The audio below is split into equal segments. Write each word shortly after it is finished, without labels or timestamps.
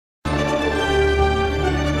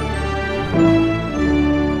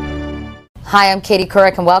Hi, I'm Katie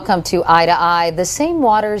Couric and welcome to Eye to Eye. The same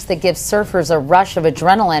waters that give surfers a rush of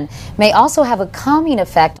adrenaline may also have a calming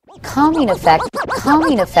effect.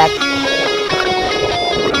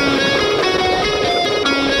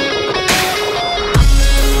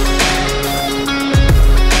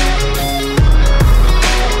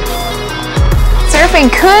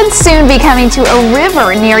 Surfing could soon be coming to a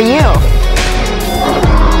river near you.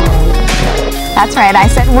 That's right, I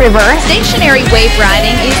said river. Stationary wave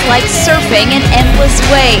riding is like surfing an endless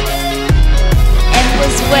way.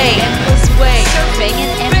 Surfing an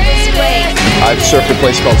endless way. I've surfed a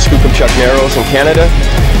place called Skookumchuck Narrows in Canada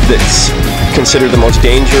that's considered the most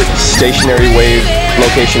dangerous stationary wave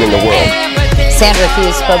location in the world. Sandra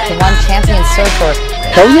Hughes spoke to one champion surfer.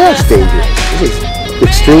 Hell yeah, it's dangerous. This is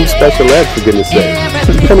extreme special ed, for goodness sake.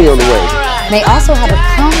 There's plenty on the way. May also have a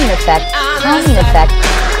calming effect.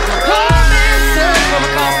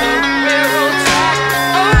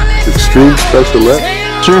 Extreme special ed.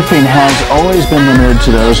 Surfing has always been limited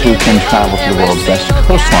to those who can travel to the world's best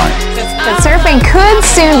coastline. But surfing could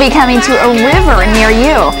soon be coming to a river near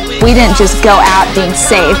you. We didn't just go out being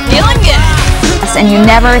safe. Feeling good. And you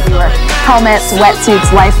never wore helmets,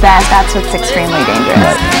 wetsuits, life vests. That's what's extremely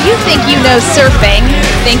dangerous. Do you think you know surfing?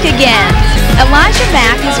 Think again. Elijah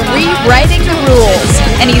Mack is rewriting the rules,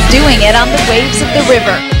 and he's doing it on the waves of the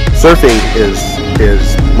river. Surfing is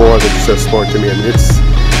more than just a sport to me. I mean,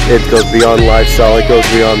 it goes beyond lifestyle. It goes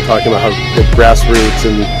beyond talking about how the grassroots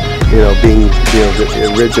and being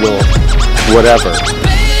the original whatever.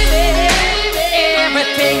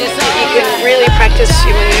 You can really practice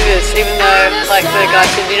your maneuvers, even though, like the guy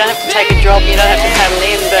said, you don't have to take a drop, you don't have to paddle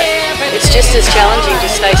in, but it's just as challenging to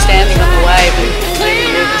stay standing on the wave and do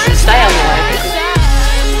maneuvers and stay on the wave.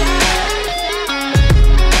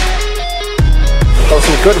 That was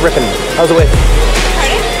some good ripping. How's the wave?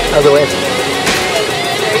 Pardon? How's the wave?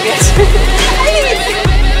 Very good.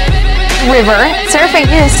 River. Surfing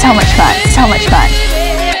is so much fun. So much fun.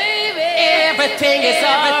 Everything is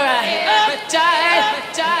alright. Uptight,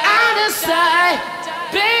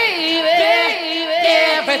 baby.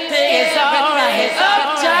 Everything is alright.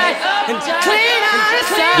 Uptight and clean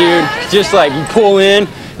outside. Dude, just like you pull in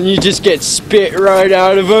and you just get spit right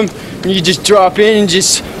out of them, and you just drop in and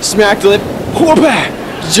just smack the lip. Whoop-ah!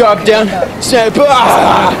 Drop down, snap.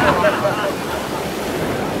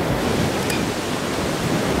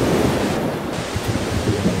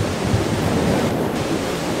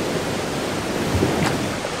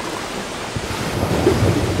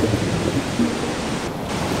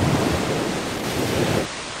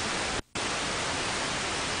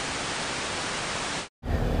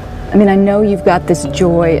 I mean, I know you've got this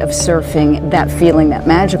joy of surfing, that feeling, that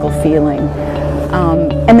magical feeling,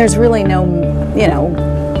 and there's really no,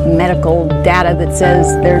 medical data that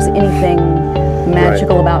says there's anything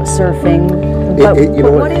magical about surfing. But,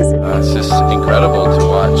 what is it? It's just incredible to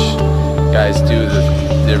watch guys do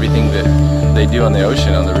everything that they do on the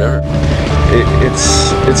ocean, on the river.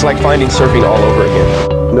 It's like finding surfing all over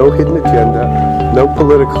again. No hidden agenda, no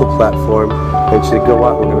political platform, and just go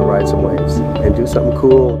out, we're going to ride some waves and do something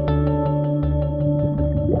cool.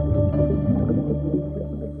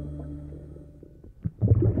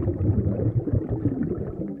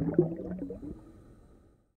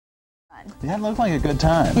 Yeah, it looked like a good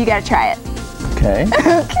time. You gotta try it. Okay.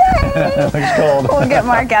 Okay. Looks cold. We'll get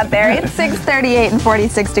Mark out there. It's 6:38 and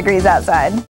 46 degrees outside.